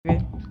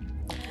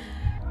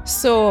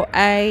So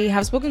I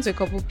have spoken to a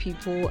couple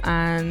people,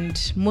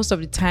 and most of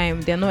the time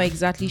they're not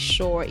exactly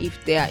sure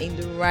if they are in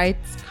the right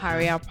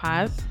career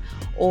path,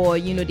 or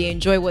they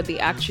enjoy what they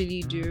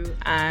actually do.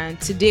 And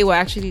today we're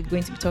actually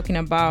going to be talking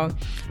about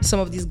some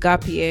of these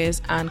gap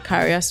years and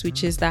career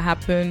switches that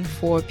happen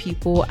for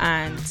people.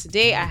 And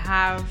today I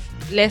have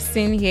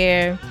Blessing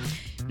here.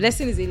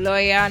 Blessing is a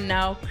lawyer,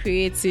 now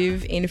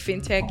creative in the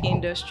fintech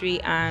industry,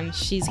 and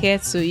she's here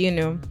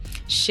to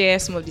share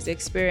some of these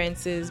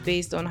experiences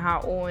based on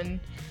her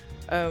own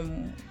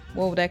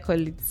what would I call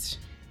it?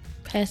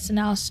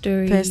 Personal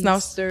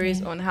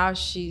stories on how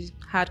she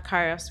had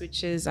career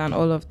switches and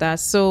all of that.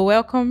 So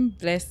welcome,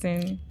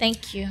 Blessing.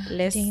 Thank you.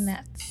 Let's doing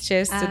that.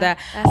 Cheers to that.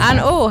 And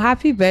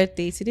happy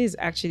birthday. Today is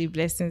actually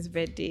Blessing's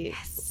birthday.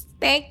 Yes.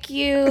 Thank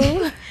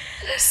you.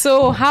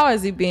 So how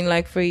has it been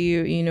like for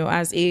you,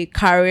 as a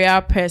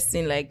career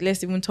person? Like,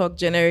 let's even talk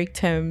generic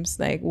terms.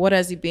 Like, what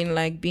has it been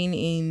like being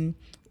in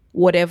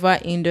whatever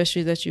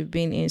industry that you've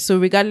been in? So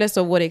regardless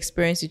of what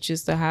experience you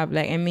choose to have,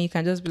 like, I mean, you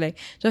can just be like,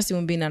 just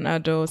even being an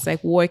adult,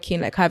 like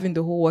working, like having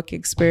the whole work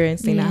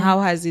experience thing.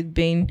 How has it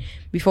been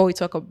before we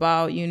talk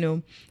about,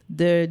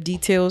 the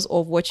details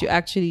of what you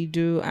actually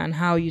do and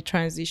how you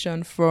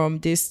transition from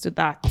this to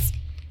that?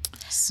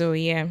 So,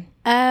 yeah.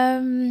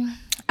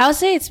 I'll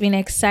say it's been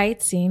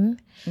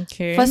exciting.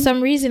 Okay. For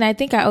some reason, I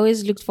think I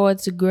always looked forward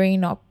to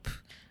growing up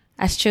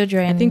as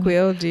children. I think we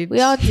all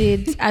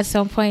did. At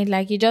some point.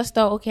 Like, you just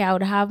thought, okay, I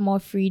would have more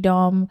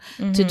freedom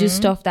to do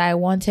stuff that I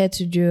wanted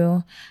to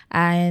do.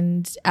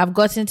 And I've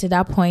gotten to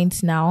that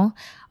point now.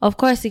 Of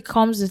course, it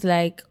comes with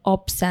like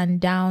ups and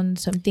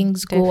downs. Some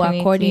things go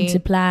according to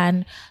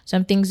plan.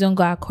 Some things don't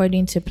go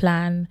according to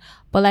plan.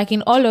 But like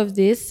in all of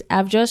this,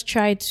 I've just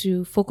tried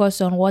to focus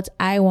on what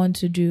I want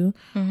to do,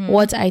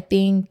 what I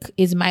think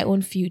is my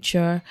own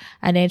future,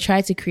 and then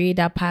try to create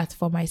that path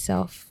for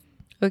myself.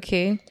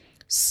 Okay.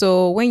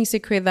 So when you say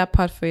create that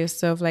path for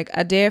yourself, like,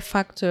 are there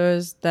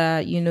factors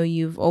that,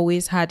 you've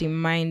always had in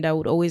mind that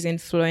would always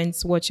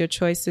influence what your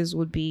choices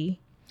would be?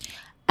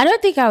 I don't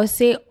think I would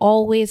say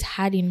always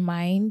had in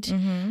mind.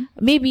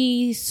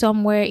 Maybe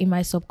somewhere in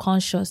my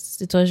subconscious,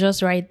 it was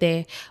just right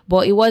there,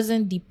 but it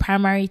wasn't the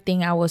primary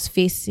thing I was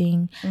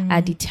facing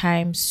at the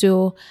time.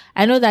 So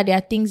I know that there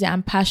are things that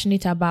I'm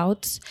passionate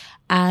about,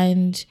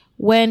 and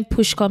when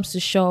push comes to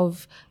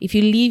shove, if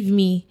you leave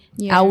me,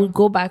 I will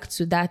go back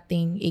to that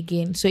thing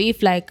again. So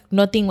if like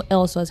nothing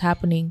else was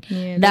happening,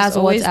 that's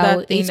what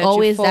it's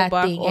always that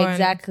thing.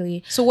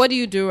 Exactly. So what do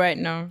you do right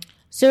now?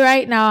 So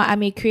right now,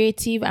 I'm a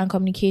creative and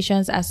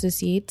communications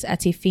associate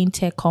at a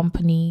fintech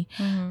company.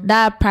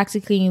 That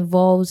practically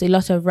involves a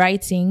lot of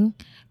writing,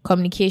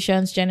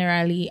 communications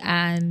generally,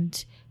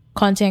 and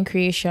content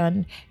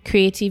creation,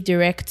 creative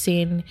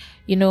directing,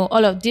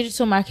 all of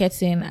digital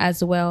marketing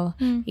as well.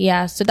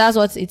 Yeah, so that's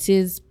what it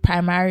is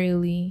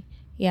primarily.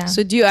 Yeah.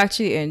 So do you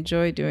actually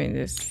enjoy doing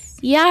this?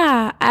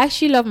 Yeah, I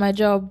actually love my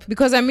job.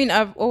 Because, I mean,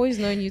 I've always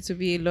known you to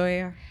be a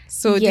lawyer.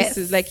 So This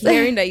is like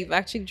hearing that you've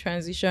actually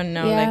transitioned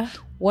now. Like,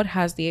 what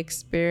has the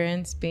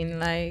experience been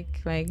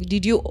like? Like,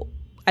 did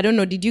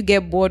you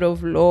get bored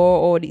of law,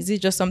 or is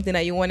it just something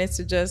that you wanted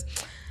to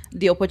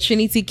the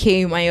opportunity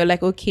came and you're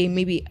like, okay,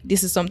 maybe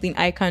this is something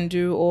I can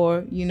do,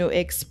 or,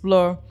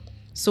 explore?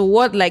 So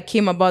what like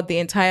came about the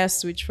entire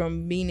switch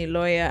from being a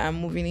lawyer and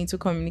moving into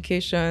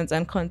communications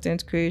and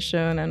content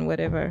creation and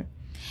whatever?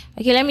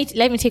 Okay,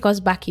 let me take us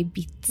back a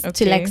bit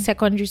to like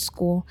secondary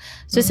school.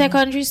 So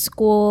secondary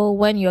school,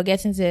 when you're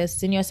getting to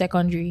senior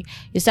secondary,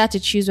 you start to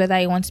choose whether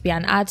you want to be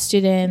an art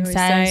student,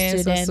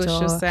 science student, or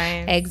social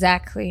science.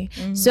 Exactly.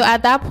 So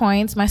at that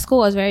point, my school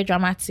was very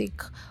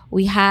dramatic.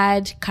 We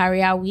had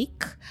career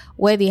week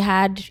where they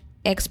had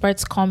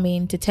experts come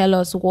in to tell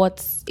us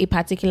what a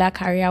particular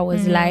career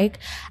was like,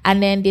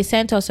 and then they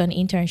sent us on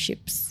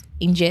internships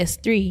in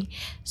JS3.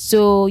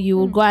 So you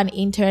would go and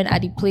intern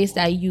at the place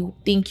that you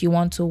think you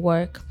want to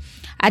work.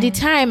 At the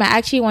time, I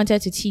actually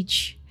wanted to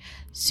teach.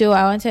 So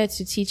I wanted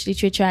to teach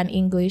literature and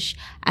English,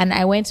 and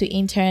I went to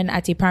intern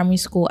at a primary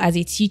school as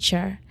a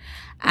teacher.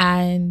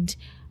 And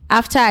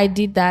after I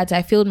did that,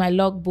 I filled my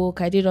logbook.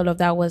 I did all of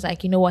that. Was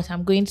like, you know what?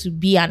 I'm going to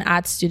be an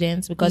art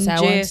student because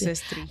I want to.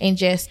 In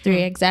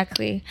JS3,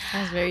 exactly.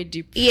 That's very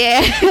deep.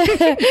 Yeah.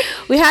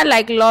 We had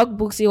like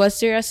logbooks. It was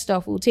serious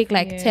stuff. We'll take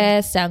like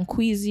tests and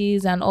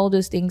quizzes and all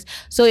those things.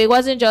 So it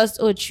wasn't just,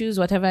 choose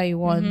whatever you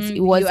want. It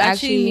was you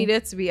actually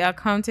needed to be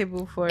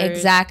accountable for it.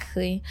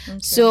 Exactly. Okay.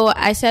 So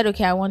I said,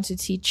 okay, I want to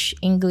teach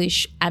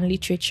English and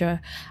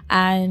literature.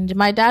 And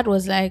my dad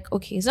was like,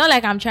 okay, it's not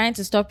like I'm trying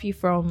to stop you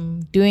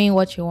from doing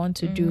what you want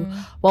to do.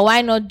 But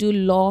why not do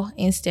law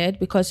instead?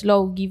 Because law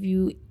will give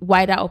you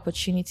wider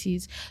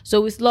opportunities.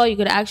 So with law, you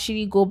could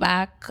actually go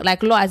back,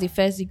 like law as a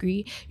first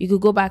degree, you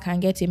could go back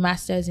and get a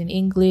master's in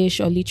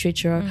English or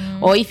literature.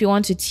 Or if you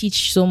want to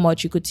teach so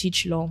much, you could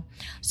teach law.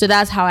 So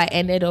that's how I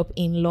ended up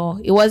in law.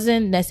 It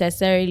wasn't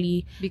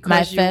necessarily because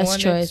my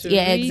first choice.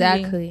 Yeah, really?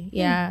 Exactly.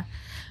 Yeah.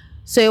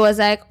 So it was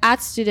like,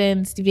 art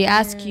students, if they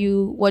ask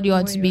you, what do you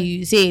want to be?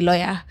 You say a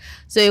lawyer.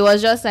 So it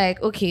was just like,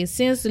 okay,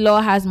 since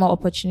law has more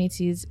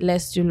opportunities,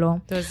 let's do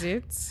law. Does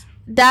it?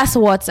 That's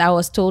what I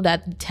was told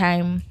at the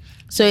time.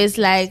 So it's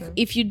like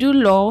if you do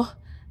law,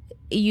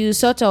 you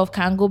sort of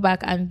can go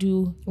back and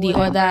do the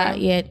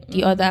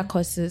other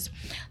courses.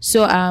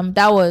 So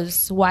that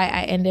was why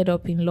I ended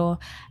up in law.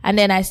 And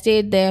then I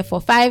stayed there for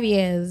 5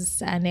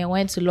 years and then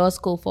went to law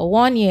school for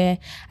 1 year.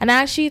 And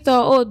I actually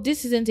thought, oh,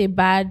 this isn't a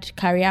bad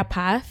career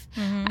path.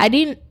 I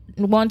didn't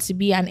want to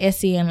be an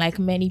SAN like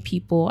many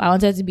people. I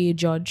wanted to be a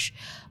judge.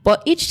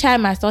 But each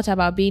time I thought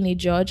about being a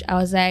judge, I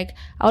was like,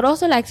 I would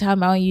also like to have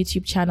my own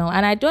YouTube channel.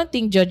 And I don't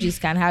think judges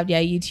can have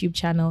their YouTube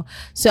channel.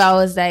 So I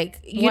was like,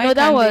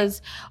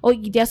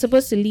 they're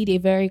supposed to lead a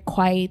very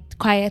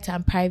quiet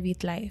and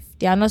private life.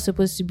 They are not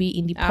supposed to be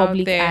in the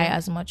public eye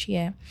as much.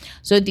 Yeah.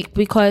 So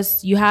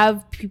because you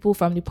have people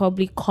from the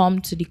public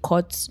come to the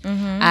courts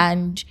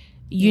and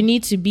you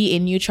need to be a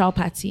neutral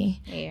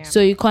party. Yeah.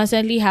 So you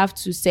constantly have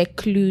to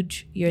seclude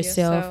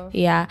yourself.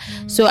 Yeah.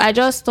 So I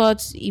just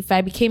thought if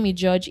I became a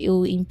judge, it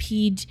will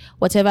impede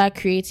whatever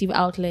creative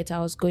outlet I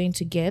was going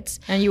to get.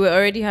 And you were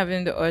already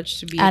having the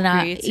urge to be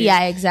creative.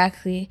 Yeah,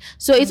 exactly.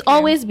 So it's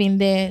always been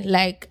there.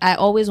 Like I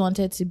always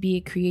wanted to be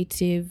a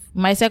creative.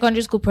 My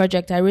secondary school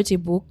project, I wrote a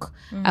book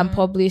and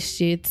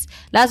published it.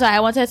 That's why I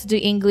wanted to do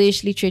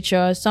English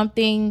literature,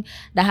 something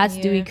that had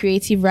to do with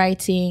creative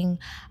writing.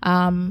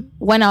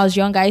 When I was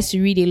younger, I used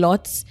to read a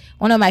lot.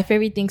 One of my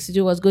favorite things to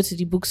do was go to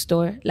the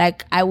bookstore.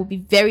 Like I would be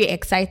very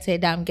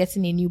excited that I'm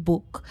getting a new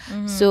book.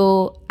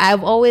 So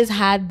I've always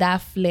had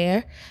that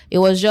flair. It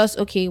was just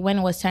okay when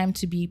it was time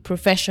to be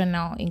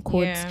professional in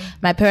quotes.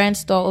 My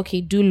parents thought,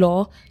 okay, do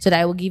law so that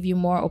I will give you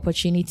more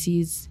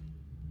opportunities.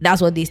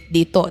 That's what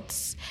they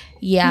thought.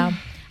 Yeah.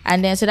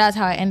 And then so that's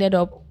how I ended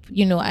up,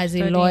 as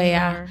a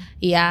lawyer.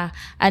 Yeah.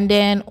 And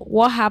then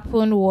what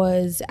happened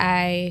was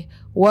I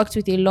worked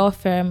with a law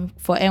firm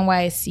for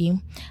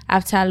NYSC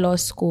after law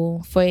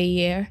school for a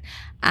year.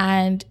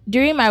 And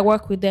during my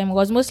work with them, it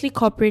was mostly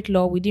corporate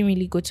law. We didn't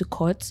really go to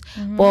courts.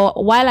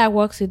 But while I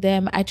worked with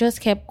them, I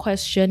just kept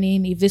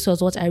questioning if this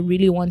was what I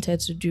really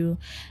wanted to do.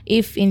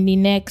 If in the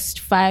next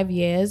 5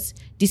 years,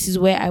 this is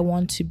where I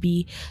want to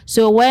be.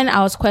 So when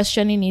I was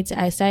questioning it,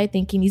 I started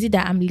thinking, is it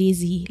that I'm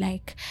lazy?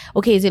 Like,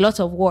 okay, it's a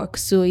lot of work.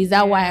 So is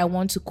that why I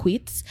want to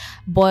quit?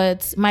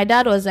 But my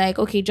dad was like,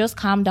 okay, just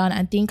calm down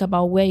and think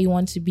about where you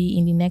want to be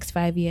in the next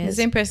 5 years.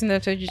 The same person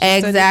that told you to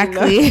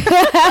exactly.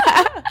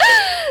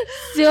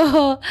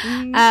 So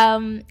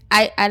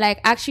I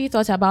like actually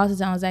thought about it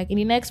and I was like, in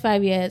the next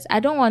 5 years,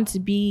 I don't want to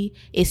be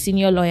a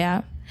senior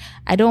lawyer.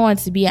 I don't want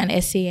to be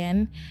an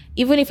SAN.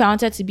 Even if I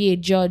wanted to be a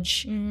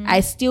judge, I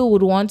still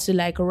would want to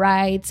like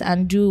write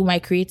and do my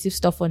creative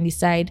stuff on the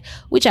side,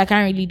 which I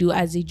can't really do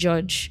as a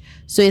judge.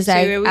 So it's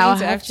like I'll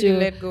have to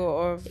let go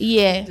of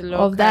the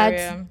law of career.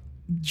 That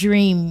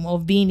dream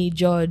of being a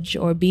judge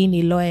or being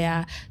a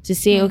lawyer to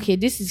say, okay,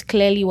 this is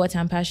clearly what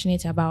I'm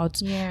passionate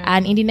about.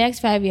 And in the next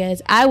 5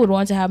 years, I would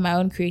want to have my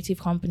own creative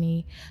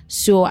company.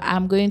 So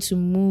I'm going to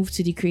move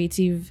to the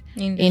creative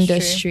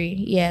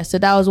industry. Yeah. So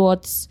that was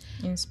what's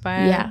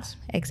inspired. Yeah,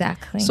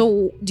 exactly.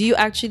 So do you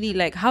actually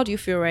how do you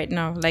feel right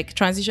now? Like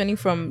transitioning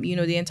from,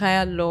 the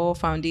entire law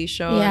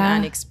foundation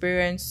and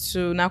experience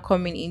to now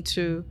coming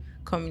into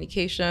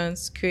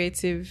communications,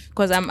 creative,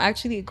 because I'm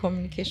actually a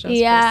communications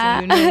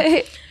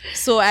person,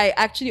 so I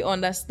actually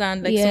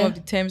understand some of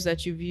the terms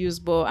that you've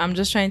used, but I'm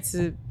just trying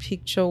to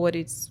picture what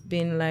it's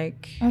been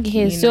like.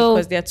 Okay, so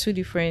because they're two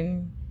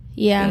different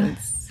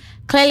things.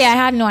 Clearly I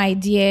had no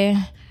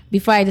idea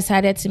before I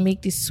decided to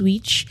make this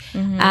switch.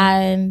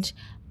 And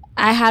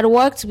I had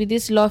worked with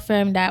this law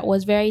firm that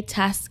was very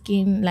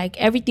tasking, like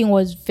everything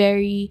was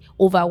very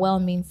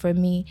overwhelming for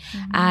me.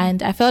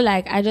 And I felt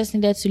like I just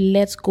needed to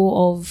let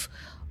go of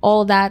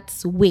all that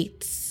weight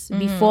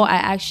before I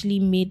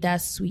actually made that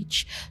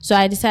switch. So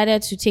I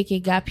decided to take a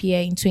gap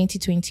year in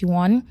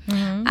 2021.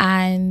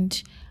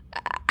 And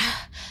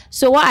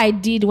so what I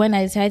did when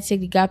I decided to take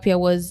the gap year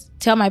was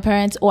tell my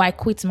parents, I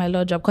quit my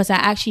law job, because I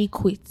actually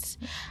quit.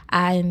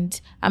 And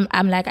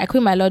I'm like, I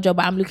quit my law job,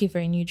 but I'm looking for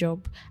a new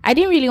job. I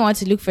didn't really want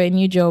to look for a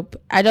new job.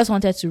 I just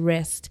wanted to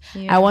rest.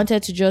 I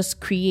wanted to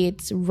just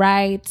create,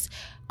 write,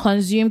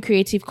 consume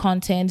creative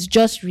content,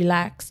 just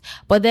relax.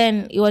 But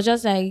then it was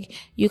just like,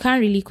 you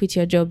can't really quit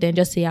your job then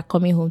just say you're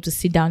coming home to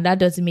sit down. That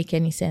doesn't make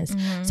any sense.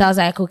 So I was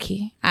like,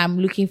 okay, I'm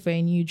looking for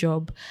a new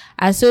job.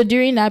 And so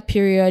during that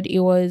period,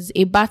 it was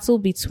a battle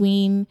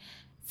between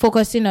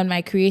focusing on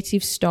my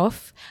creative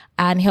stuff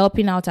and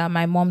helping out at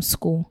my mom's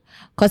school.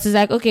 Because it's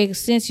like, okay,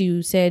 since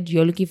you said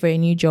you're looking for a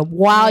new job,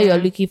 while you're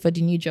looking for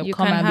the new job, you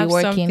come and be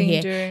working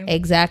here.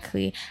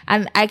 Exactly.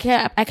 And I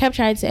kept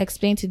trying to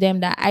explain to them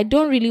that I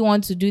don't really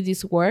want to do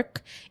this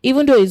work,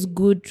 even though it's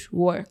good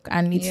work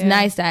and it's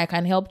nice that I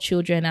can help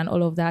children and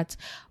all of that.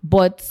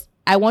 But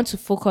I want to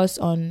focus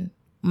on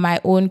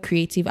my own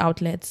creative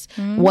outlets,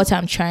 what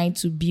I'm trying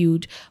to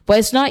build. But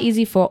it's not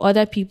easy for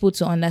other people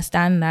to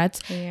understand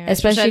that,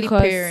 especially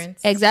because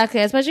parents.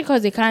 Exactly, especially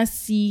because they can't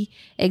see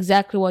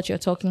exactly what you're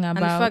talking about.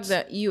 And the fact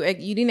that you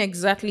didn't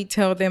exactly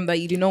tell them that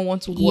you did not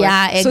want to work.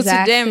 Yeah, exactly. So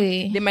to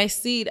them, they might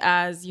see it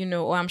as,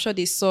 or I'm sure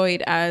they saw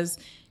it as,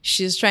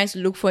 she's trying to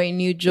look for a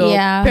new job.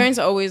 Yeah. Parents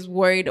are always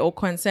worried or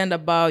concerned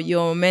about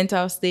your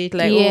mental state.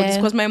 Like, oh, this,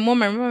 because I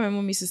remember my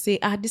mom used to say,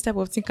 this type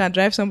of thing can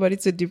drive somebody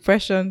to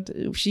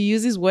depression. She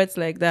uses words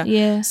like that.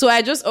 Yeah. So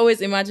I just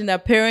always imagine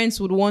that parents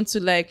would want to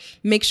like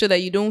make sure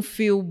that you don't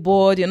feel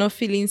bored, you're not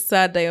feeling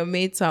sad that your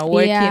mates are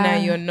working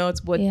and you're not.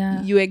 But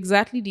you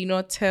exactly did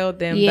not tell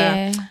them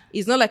that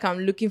it's not like I'm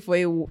looking for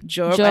a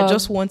job. I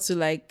just want to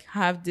like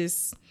have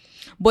this.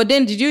 But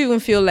then did you even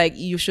feel like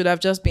you should have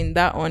just been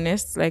that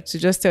honest, like to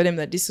just tell them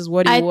that this is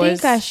what it was? I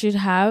think I should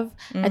have.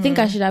 I think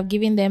I should have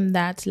given them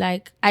that.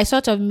 Like, I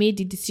sort of made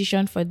the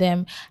decision for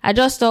them. I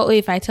just thought,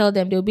 if I tell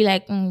them, they'll be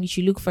like, you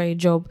should look for a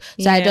job.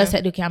 So I just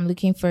said, okay, I'm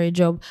looking for a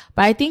job.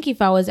 But I think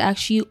if I was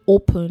actually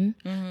open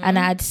and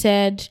I had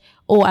said,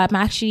 I'm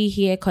actually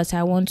here because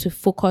I want to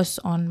focus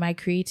on my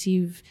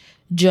creative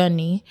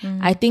journey,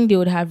 I think they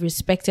would have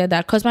respected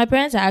that, because my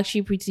parents are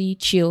actually pretty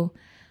chill.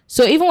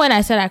 So even when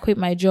I said I quit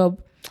my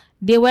job,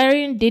 they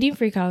didn't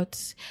freak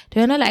out.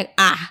 They were not like,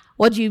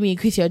 what do you mean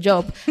quit your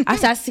job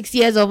after 6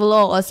 years of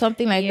law or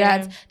something like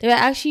that. They were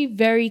actually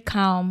very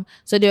calm.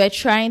 So they were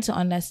trying to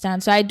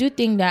understand. So I do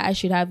think that I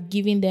should have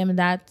given them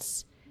that.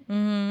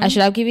 I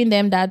should have given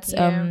them that,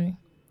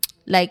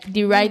 like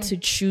the right to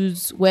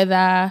choose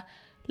whether,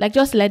 like,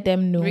 just let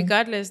them know.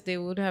 Regardless, they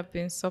would have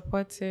been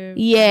supportive.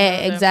 Yeah,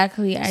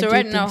 exactly. So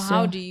right now,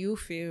 how do you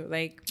feel?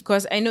 Like,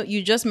 because I know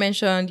you just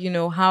mentioned,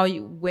 how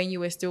when you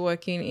were still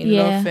working in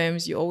law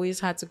firms, you always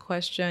had to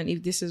question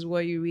if this is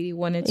what you really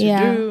wanted to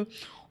do,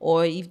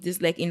 or if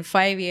this, like, in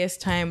 5 years'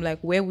 time, like,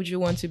 where would you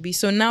want to be?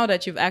 So now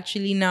that you've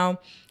actually now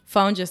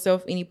found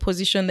yourself in a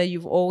position that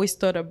you've always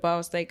thought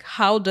about, like,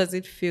 how does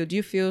it feel? Do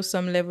you feel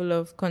some level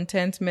of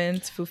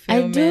contentment,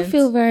 fulfillment? I do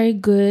feel very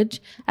good.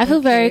 I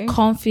feel very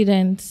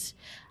confident.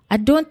 I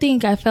don't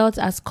think I felt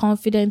as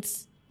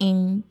confident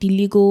in the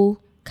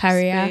legal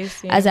career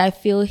as I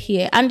feel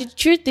here. And the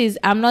truth is,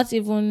 I'm not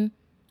even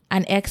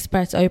an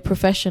expert or a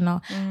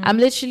professional. I'm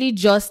literally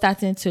just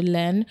starting to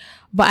learn,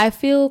 but I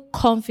feel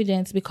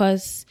confident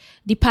because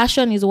the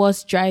passion is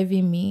what's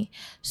driving me.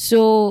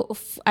 So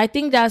I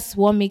think that's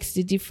what makes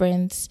the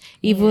difference.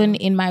 Even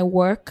in my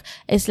work,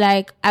 it's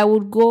like I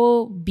would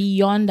go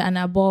beyond and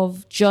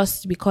above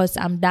just because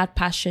I'm that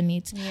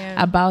passionate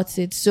about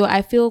it. So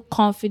I feel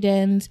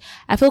confident.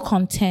 I feel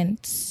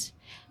content.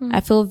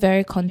 I feel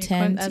very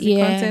content. As a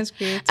content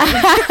creator.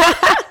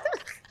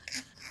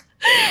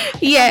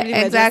 Yeah,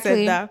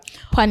 exactly.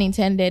 Pun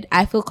intended.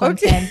 I feel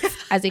content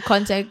as a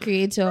content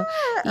creator.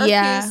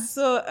 Yeah.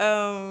 So,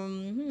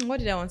 what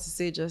did I want to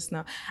say just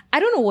now? I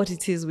don't know what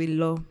it is with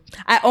law.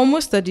 I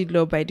almost studied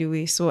law, by the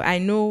way. So I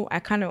know, I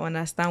kind of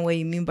understand what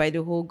you mean by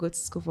the whole go to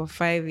school for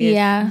 5 years.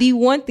 Yeah. The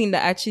one thing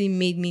that actually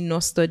made me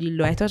not study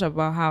law, I thought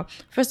about how,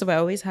 first of all, I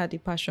always had a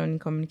passion in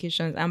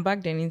communications. And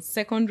back then in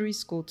secondary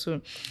school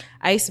too,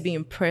 I used to be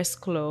in press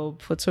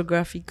club,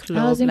 photography club.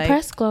 I was in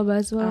press club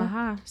as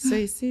well. So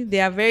you see,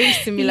 they are very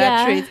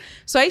similar traits.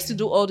 So I used to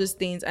do all those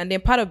things, and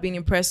then part of being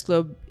in press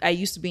club, I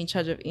used to be in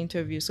charge of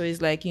interviews. So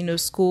it's like,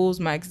 schools,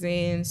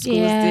 magazines, schools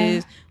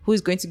this,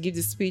 who's going to give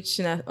the speech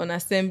on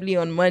assembly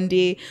on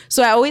Monday.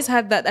 So I always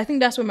had that. I think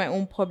that's where my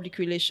own public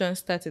relations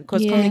started,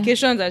 because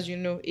communications, as you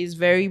know, is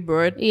very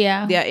broad.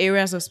 There are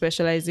areas of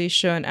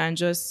specialization, and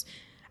just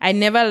I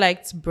never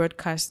liked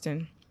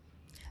broadcasting.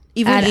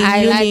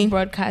 I like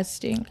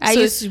broadcasting.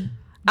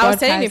 I was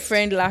telling a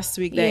friend last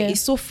week that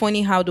it's so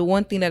funny how the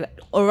one thing that,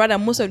 or rather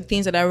most of the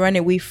things that I ran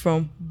away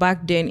from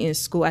back then in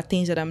school are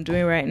things that I'm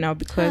doing right now,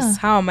 because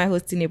how am I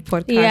hosting a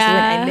podcast when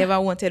I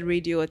never wanted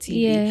radio or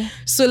TV?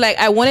 So like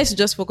I wanted to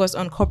just focus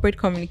on corporate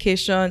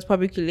communications,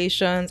 public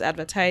relations,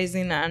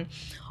 advertising, and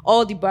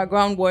all the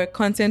background work,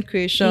 content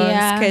creation,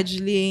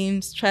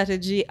 scheduling,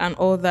 strategy, and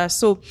all that.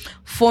 So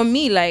for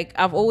me, like,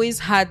 I've always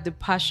had the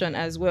passion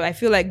as well. I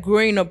feel like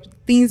growing up,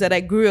 things that I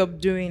grew up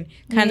doing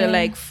kind of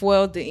like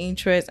fueled the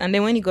interest. And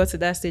then when you got to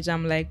that stage,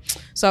 I'm like,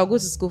 so I'll go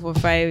to school for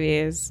 5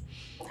 years.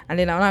 And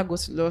then I'll now go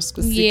to law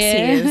school 6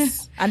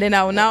 years. And then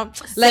I'll now,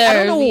 like, I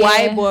don't know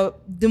why, but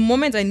the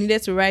moment I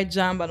needed to write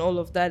JAMB and all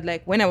of that,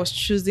 like when I was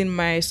choosing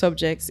my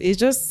subjects,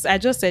 I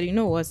just said, you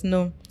know what,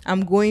 no,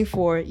 I'm going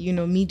for,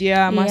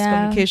 media, mass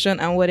communication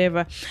and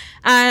whatever.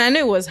 And I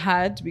know it was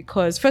hard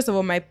because, first of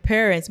all, my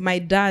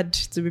dad,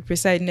 to be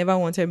precise, never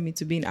wanted me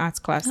to be in arts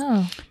class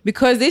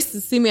because they used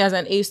to see me as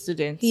an A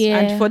student.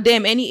 And for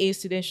them, any A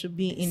student should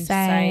be in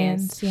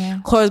science.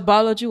 Because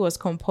biology was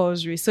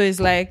compulsory. So it's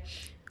like,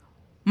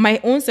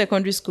 my own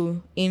secondary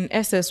school in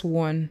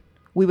SS1,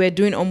 we were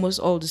doing almost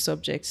all the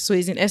subjects. So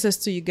it's in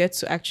SS2 you get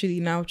to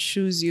actually now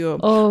choose your.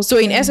 So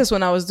in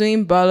SS1 I was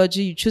doing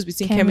biology. You choose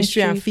between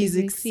chemistry and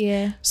physics.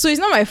 So it's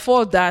not my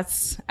fault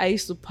that I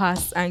used to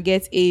pass and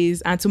get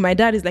A's. And to my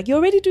dad, it's like, you're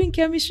already doing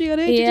chemistry. You're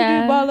already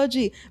doing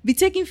biology. Be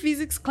taking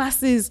physics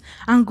classes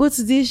and go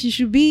to this.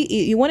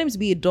 You want him to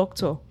be a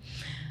doctor.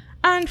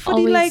 And for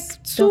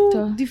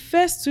the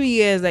first 2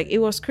 years, like, it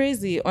was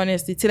crazy,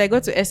 honestly, till I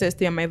got to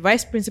SST and my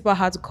vice principal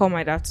had to call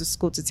my dad to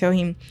school to tell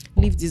him,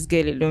 leave this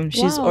girl alone.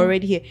 She's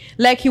already here.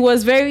 Like, he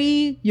was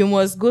very, you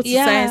must go to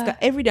science.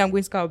 Every day I'm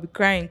going to school, I'll be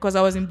crying because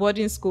I was in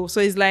boarding school.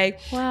 So it's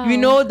like, you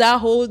know,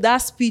 that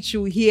speech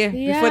you hear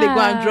before they go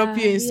and drop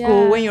you in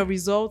school when your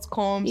results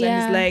comes,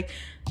 and it's like,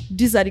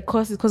 these are the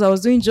courses, because I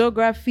was doing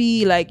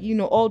geography, like, you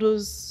know, all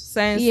those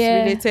science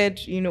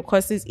related, you know,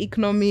 courses,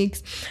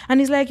 economics, and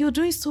he's like, you're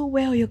doing so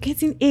well, you're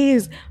getting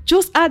A's,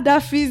 just add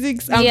that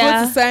physics and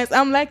go to science.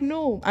 I'm like,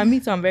 no,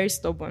 I'm very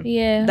stubborn.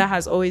 That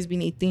has always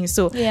been a thing.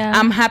 So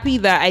I'm happy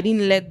that I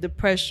didn't let the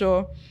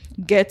pressure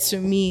get to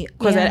me,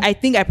 because I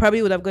think I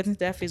probably would have gotten to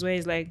that phase where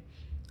it's like,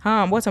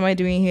 what am I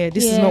doing here?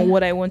 This is not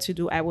what I want to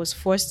do. I was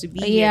forced to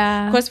be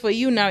here. Because for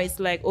you now, it's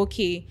like,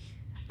 okay,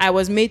 I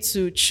was made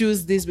to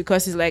choose this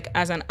because it's like,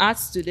 as an art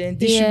student,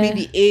 this should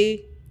be the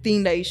A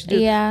thing that you should do.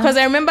 Because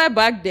I remember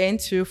back then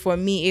too, for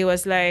me, it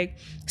was like,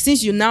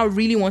 since you now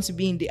really want to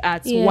be in the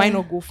arts, why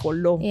not go for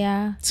law?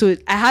 So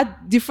I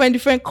had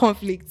different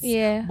conflicts.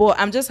 But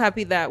I'm just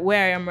happy that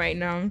where I am right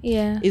now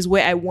is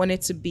where I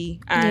wanted to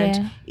be.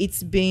 And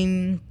it's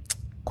been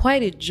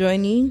quite a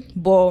journey,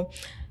 but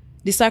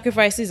the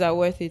sacrifices are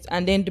worth it.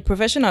 And then the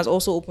profession has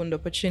also opened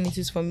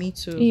opportunities for me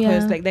too,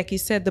 because like you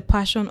said, the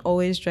passion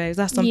always drives.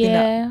 That's something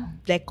that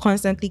like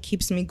constantly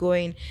keeps me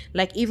going.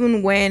 Like,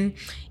 even when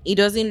it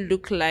doesn't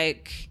look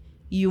like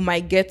you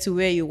might get to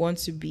where you want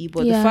to be,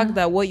 but the fact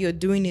that what you're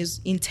doing is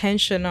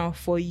intentional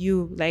for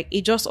you, like,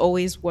 it just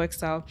always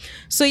works out.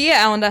 So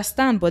I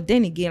understand, but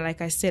then again, like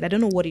I said, I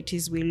don't know what it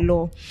is with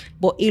law,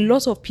 but a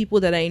lot of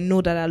people that I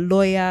know that are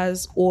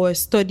lawyers or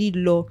studied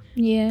law,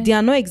 they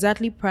are not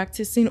exactly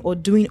practicing or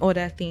doing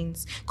other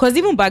things. Because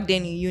even back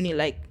then in uni,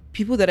 like,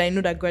 people that I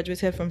know that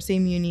graduated from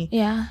same uni,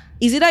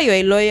 is either you're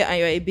a lawyer and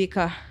you're a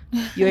baker,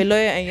 you're a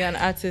lawyer and you're an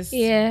artist,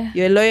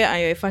 you're a lawyer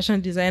and you're a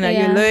fashion designer,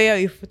 you're a lawyer,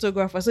 you're a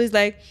photographer. So it's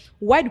like,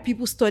 why do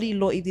people study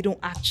law if they don't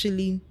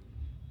actually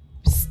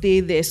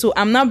stay there? So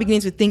I'm now beginning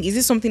to think, is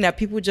this something that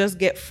people just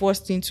get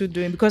forced into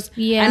doing? Because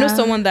I know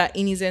someone that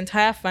in his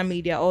entire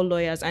family, they're all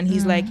lawyers, and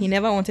he's like, he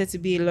never wanted to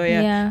be a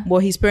lawyer, but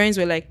his parents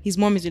were like, his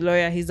mom is a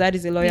lawyer, his dad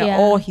is a lawyer,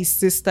 all his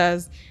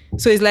sisters.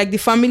 So it's like, the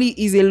family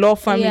is a law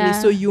family,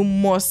 so you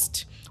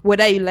must,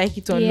 whether you like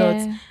it or not.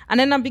 And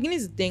then I'm beginning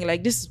to think,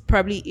 like, this is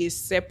probably a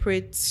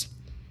separate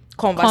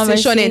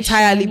conversation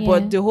entirely,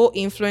 but the whole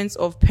influence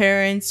of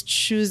parents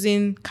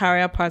choosing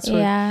career paths,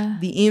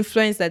 the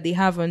influence that they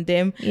have on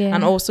them,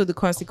 and also the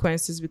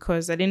consequences,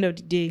 because at the end of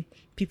the day,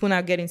 people now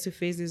get into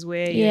phases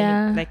where you're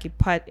in, like,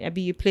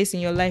 a place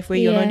in your life where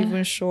you're not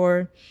even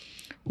sure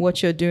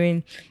what you're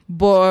doing.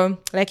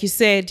 But like you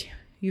said,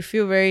 you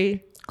feel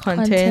very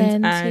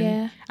content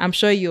and I'm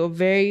sure you're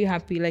very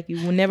happy, like,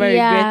 you will never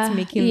regret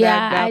making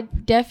that gap. I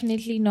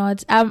definitely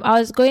not. I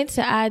was going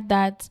to add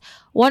that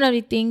one of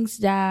the things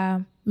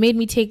that made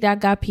me take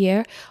that gap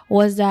year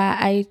was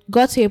that I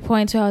got to a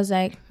point where I was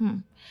like,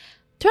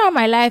 throughout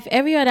my life,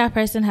 every other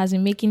person has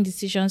been making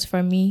decisions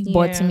for me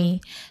but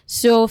me.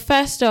 So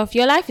first off,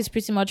 your life is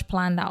pretty much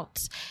planned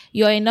out.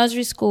 You're in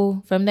nursery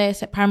school, from there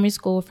primary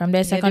school, from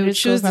there secondary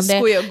school, from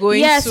there you're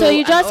going to, so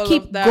you just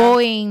keep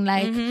going.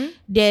 Like,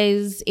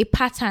 there's a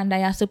pattern that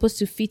you're supposed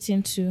to fit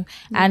into,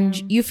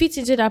 and you fit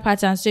into that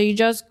pattern, so you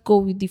just go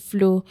with the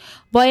flow.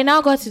 But it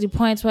now got to the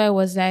point where it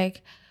was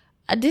like,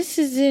 this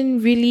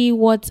isn't really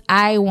what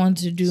I want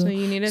to do. So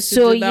you needed to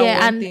do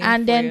that one thing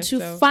and then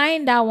yourself. To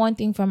find that one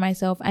thing for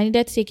myself, I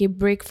needed to take a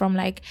break from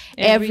like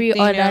every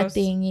other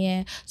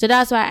thing. So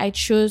that's why I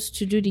chose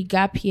to do the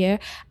gap year.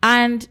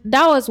 And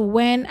that was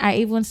when I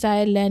even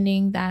started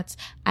learning that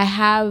I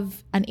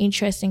have an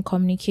interest in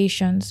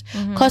communications.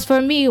 Because for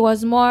me, it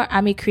was more,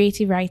 I'm a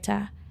creative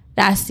writer.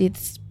 That's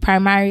it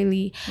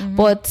primarily.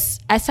 But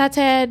I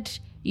started,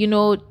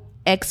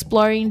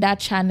 exploring that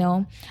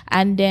channel,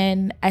 and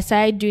then I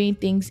started doing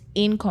things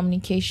in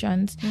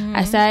communications.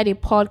 I started a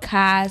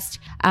podcast.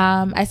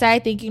 I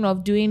started thinking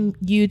of doing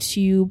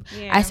YouTube.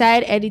 I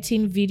started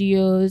editing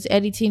videos,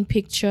 editing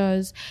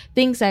pictures,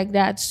 things like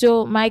that.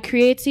 So my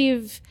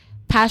creative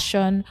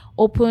passion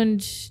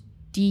opened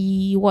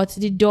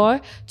the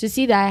door to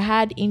see that I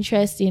had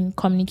interest in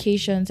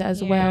communications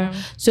as well.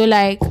 So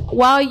like,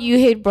 while you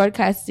hate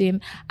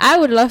broadcasting, I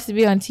would love to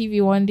be on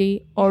TV one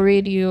day or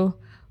radio.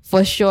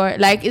 For sure.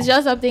 Like, it's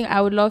just something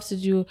I would love to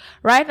do.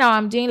 Right now,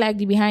 I'm doing like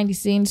the behind the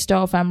scenes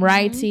stuff. I'm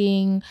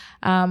writing,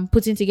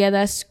 putting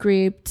together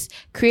scripts,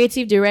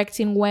 creative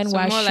directing when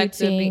we're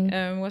shooting.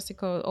 Like what's it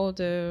called? All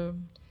the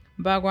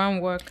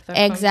background work.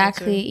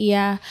 Exactly.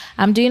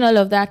 I'm doing all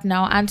of that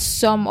now, and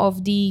some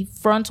of the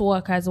front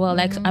work as well.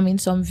 Like, I'm in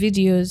some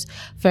videos,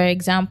 for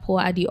example,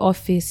 at the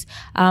office.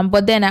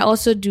 But then I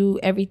also do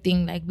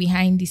everything like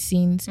behind the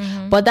scenes.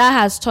 But that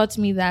has taught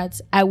me that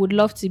I would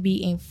love to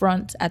be in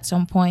front at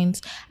some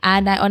point.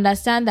 And I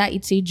understand that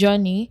it's a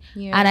journey.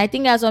 And I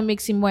think that's what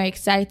makes it more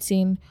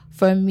exciting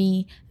for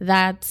me,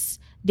 that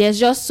there's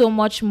just so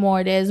much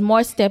more. There's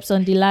more steps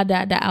on the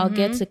ladder that I'll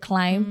get to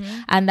climb.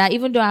 And that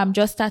even though I'm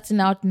just starting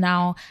out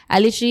now, I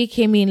literally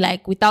came in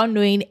like without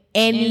knowing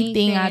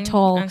anything at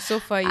all. And so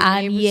far,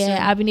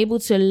 I've been able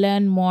to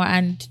learn more,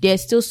 and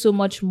there's still so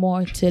much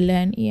more to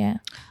learn. Yeah.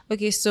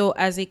 Okay, so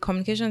as a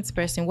communications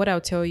person, what I'll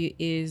tell you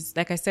is,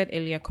 like I said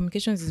earlier,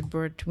 communications is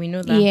broad. We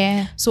know that.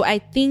 Yeah. So I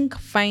think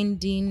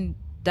finding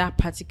that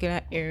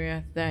particular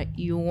area that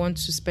you want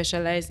to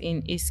specialize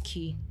in is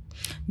key.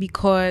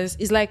 Because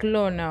it's like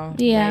law now.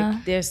 Yeah.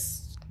 Like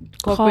there's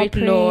corporate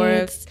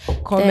law,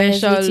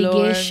 commercial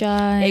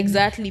law.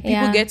 Exactly.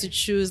 People get to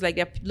choose. Like,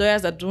 there are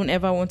lawyers that don't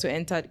ever want to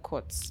enter the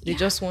courts. They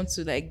just want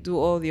to like do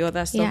all the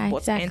other stuff,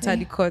 but enter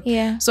the court.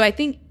 Yeah. So I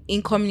think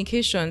in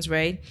communications,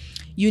 right,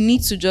 you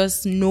need to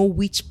just know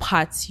which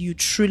parts you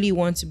truly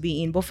want to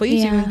be in. But for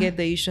you to even get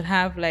there, you should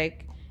have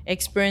like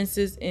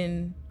experiences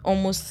in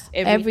almost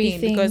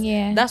everything, because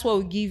that's what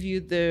will give you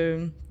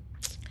the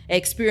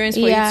experience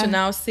for you to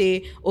now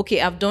say, okay,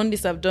 I've done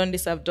this, I've done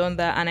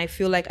that, and I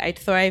feel like I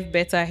thrive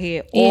better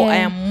here, or I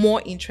am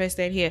more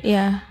interested here.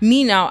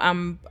 Me now,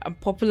 I'm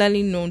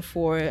popularly known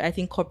for, I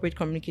think, corporate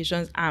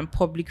communications and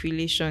public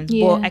relations,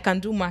 but I can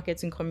do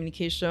marketing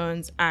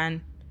communications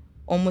and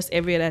almost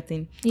every other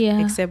thing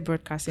except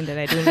broadcasting that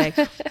I don't like.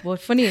 But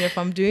funny enough,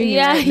 I'm doing it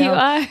right now. You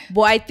are.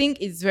 But I think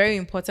it's very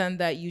important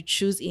that you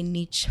choose a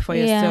niche for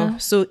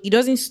yourself, so it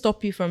doesn't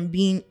stop you from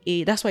being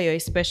that's why you're a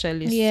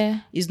specialist.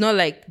 It's not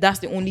like that's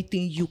the only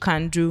thing you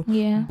can do.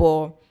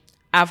 But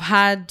I've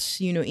had,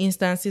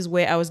 instances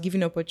where I was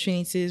given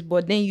opportunities,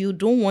 but then you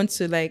don't want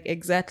to like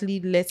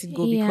exactly let it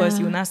go because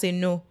you will now say,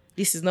 no,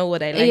 this is not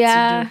what I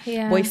like to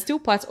do. But it's still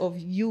part of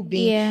you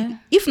being,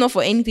 if not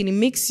for anything, it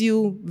makes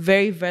you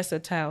very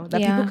versatile. That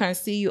people can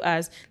see you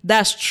as,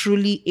 that's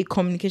truly a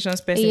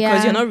communications person,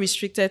 because you're not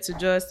restricted to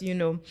just,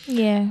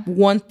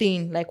 one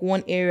thing, like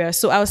one area.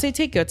 So I would say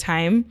take your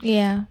time.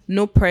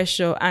 No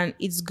pressure. And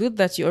it's good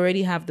that you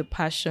already have the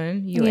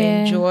passion. You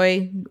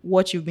enjoy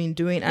what you've been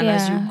doing. And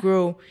as you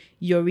grow,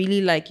 you're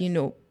really like,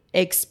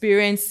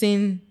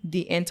 experiencing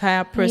the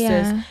entire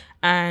process.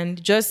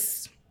 And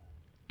just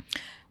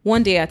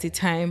one day at a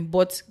time,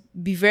 but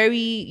be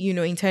very,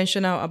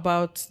 intentional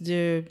about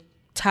the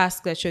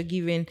task that you're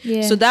given.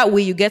 So that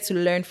way you get to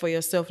learn for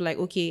yourself. Like,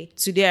 okay,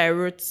 today I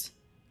wrote,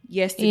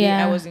 yesterday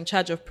I was in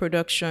charge of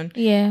production.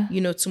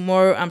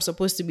 Tomorrow I'm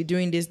supposed to be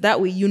doing this.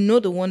 That way,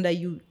 the one that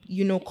you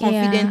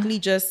confidently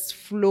just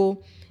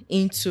flow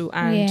into,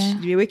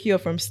 and they wake you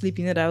up from sleep,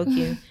 that,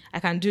 okay, I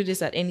can do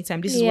this at any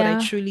time. This is what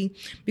I truly,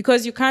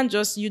 because you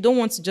don't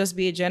want to just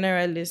be a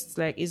generalist.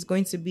 Like, it's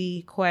going to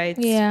be quite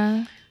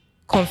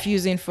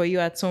confusing for you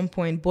at some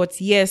point.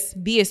 But yes,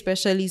 be a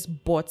specialist,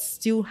 but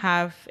still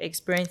have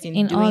experience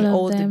in doing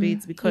all the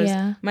bits, because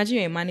imagine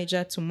you're a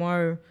manager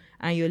tomorrow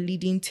and you're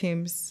leading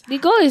teams. The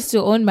goal is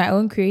to own my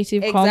own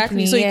creative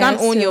company. So you can't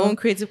own your own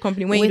creative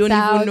company when you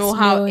don't even know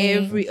how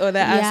every other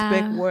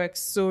aspect works.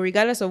 So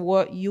regardless of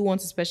what you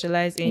want to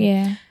specialize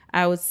in,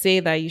 I would say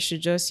that you should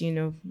just,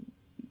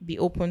 be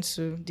open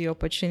to the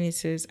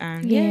opportunities.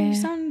 And you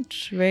sound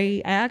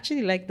I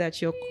actually like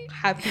that you're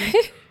happy.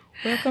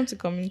 Welcome to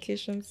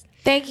communications.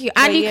 Thank you.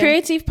 And the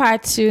creative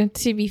part too,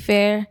 to be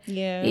fair.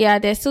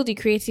 There's still the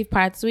creative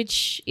parts,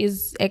 which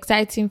is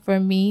exciting for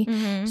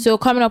me. So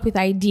coming up with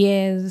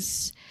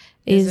ideas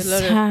is a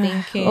lot of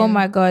thinking. Oh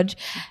my God.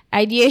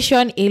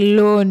 Ideation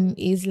alone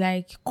is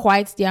like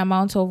quite the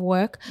amount of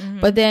work.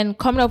 But then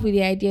coming up with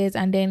the ideas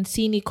and then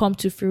seeing it come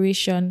to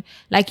fruition,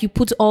 like you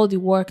put all the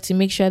work to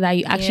make sure that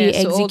you actually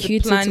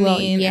execute all the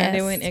planning, it well. And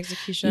then when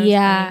execution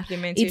and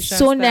implementation it's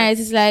so nice.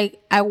 It's like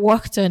I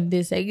worked on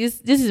this. Like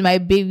this is my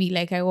baby.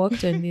 Like I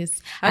worked on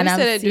this. And I'm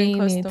started doing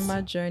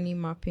customer journey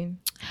mapping?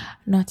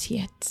 Not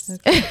yet.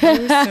 Okay.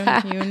 Very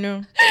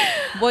soon,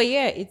 But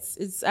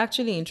it's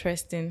actually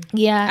interesting.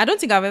 I don't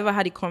think I've ever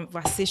had a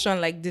conversation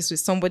like this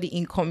with somebody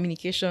in communications.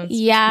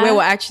 Where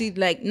we're actually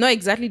like not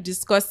exactly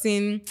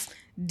discussing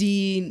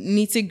the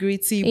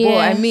nitty-gritty, but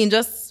I mean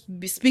just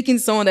speaking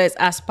to someone that is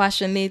as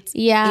passionate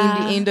in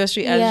the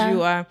industry as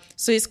you are.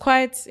 So it's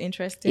quite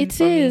interesting. It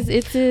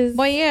is.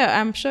 But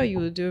I'm sure you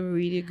will do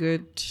really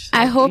good.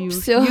 I hope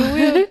so. You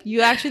will.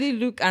 You actually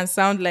look and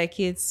sound like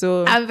it.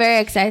 So I'm very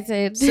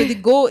excited. So the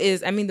goal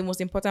is, the most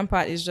important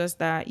part is just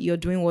that you're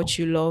doing what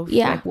you love,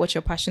 like what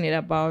you're passionate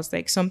about.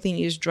 Like something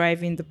is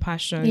driving the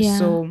passion.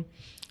 So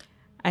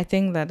I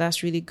think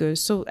that's really good.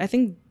 So I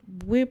think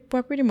we're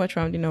pretty much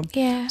rounding up.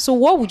 So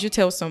what would you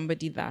tell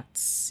somebody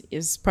that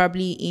is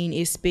probably in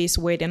a space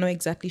where they're not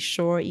exactly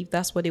sure if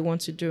that's what they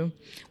want to do,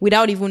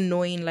 without even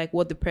knowing like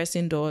what the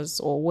person does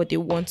or what they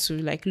want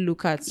to like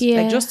look at?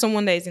 Like just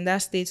someone that is in that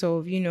state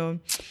of,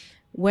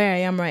 where I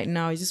am right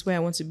now, is this where I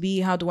want to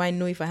be? How do I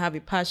know if I have a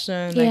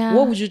passion? Like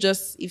what would you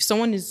if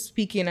someone is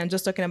speaking and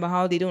just talking about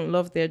how they don't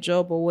love their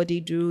job or what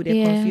they do,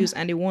 they're confused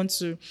and they want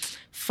to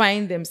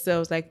find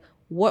themselves, like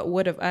what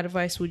word of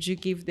advice would you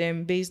give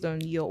them based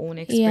on your own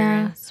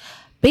experience?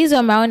 Based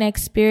on my own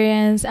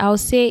experience, I'll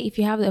say if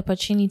you have the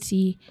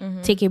opportunity,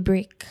 take a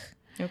break.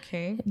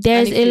 Okay.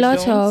 There's a lot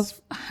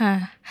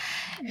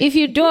If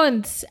you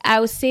don't, I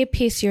would say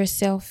pace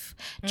yourself.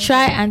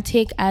 Try and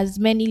take as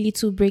many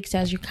little breaks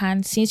as you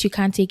can, since you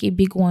can't take a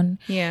big one.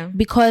 Yeah.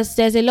 Because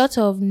there's a lot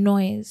of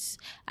noise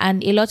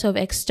and a lot of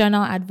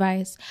external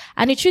advice.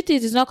 And the truth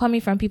is, it's not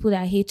coming from people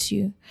that hate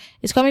you.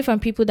 It's coming from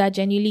people that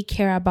genuinely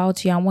care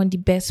about you and want the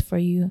best for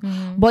you.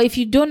 But if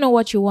you don't know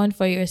what you want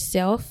for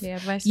yourself,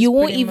 you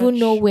won't even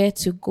know where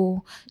to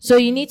go. So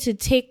you need to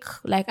take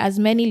like as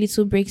many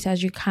little breaks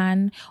as you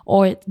can,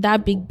 or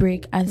that big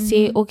break, and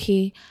say,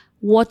 okay,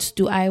 what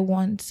do I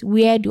want?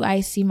 Where do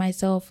I see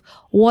myself?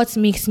 What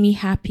makes me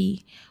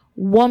happy?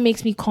 What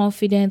makes me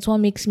confident? What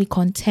makes me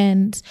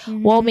content?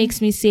 What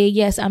makes me say,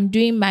 yes, I'm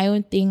doing my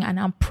own thing and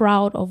I'm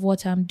proud of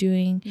what I'm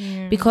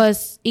doing?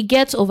 Because it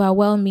gets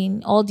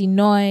overwhelming, all the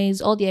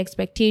noise, all the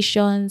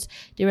expectations,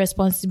 the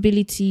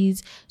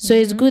responsibilities. So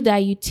it's good that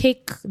you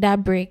take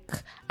that break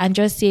and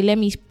just say, let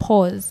me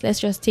pause. Let's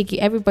just take it.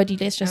 Everybody,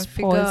 let's just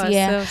pause.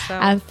 Yeah.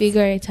 And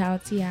figure it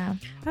out. Yeah.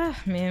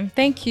 Man.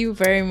 Thank you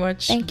very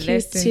much. Thank you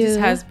too. This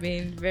has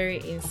been very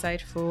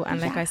insightful.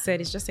 And like I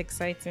said, it's just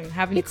exciting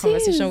having a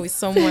conversation with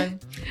someone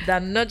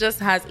that not just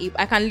has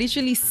I can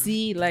literally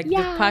see like the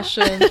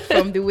passion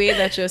from the way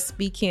that you're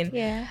speaking.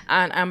 Yeah.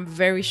 And I'm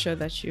very sure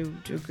that you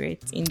do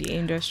great in the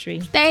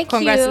industry. Thank you.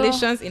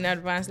 Congratulations in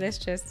advance. Let's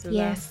just do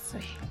that.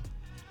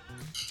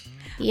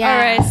 Yeah. All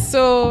right.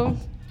 So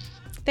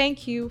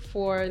thank you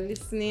for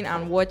listening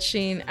and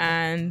watching,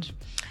 and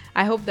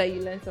I hope that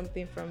you learned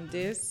something from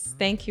this.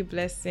 Thank you,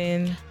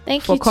 Blessing.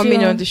 Thank you for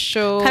coming on the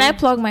show. Can I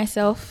plug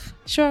myself?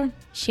 Sure.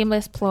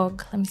 Shameless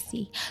plug. Let me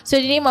see. So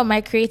the name of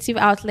my creative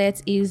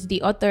outlet is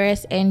The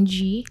Authoress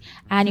NG,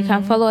 and you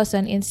can follow us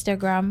on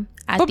Instagram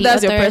at hope The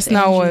that's your Authoress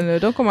personal NG. one. Though.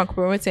 Don't come and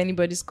promote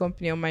anybody's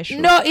company on my show.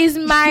 No,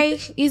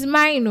 it's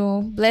mine.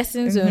 No,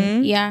 Blessing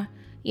Zone. Yeah.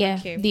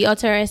 Okay. The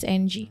Authoress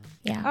NG.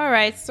 Yeah. All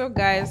right. So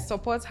guys,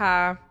 support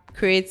her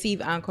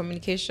creative and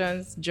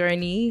communications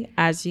journey.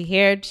 As you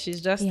heard,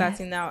 she's just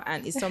starting now,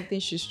 and it's something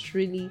she's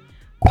truly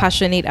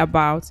passionate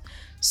about.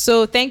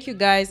 So thank you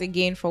guys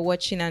again for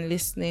watching and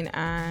listening,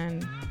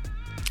 and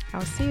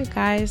I'll see you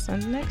guys on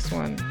the next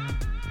one.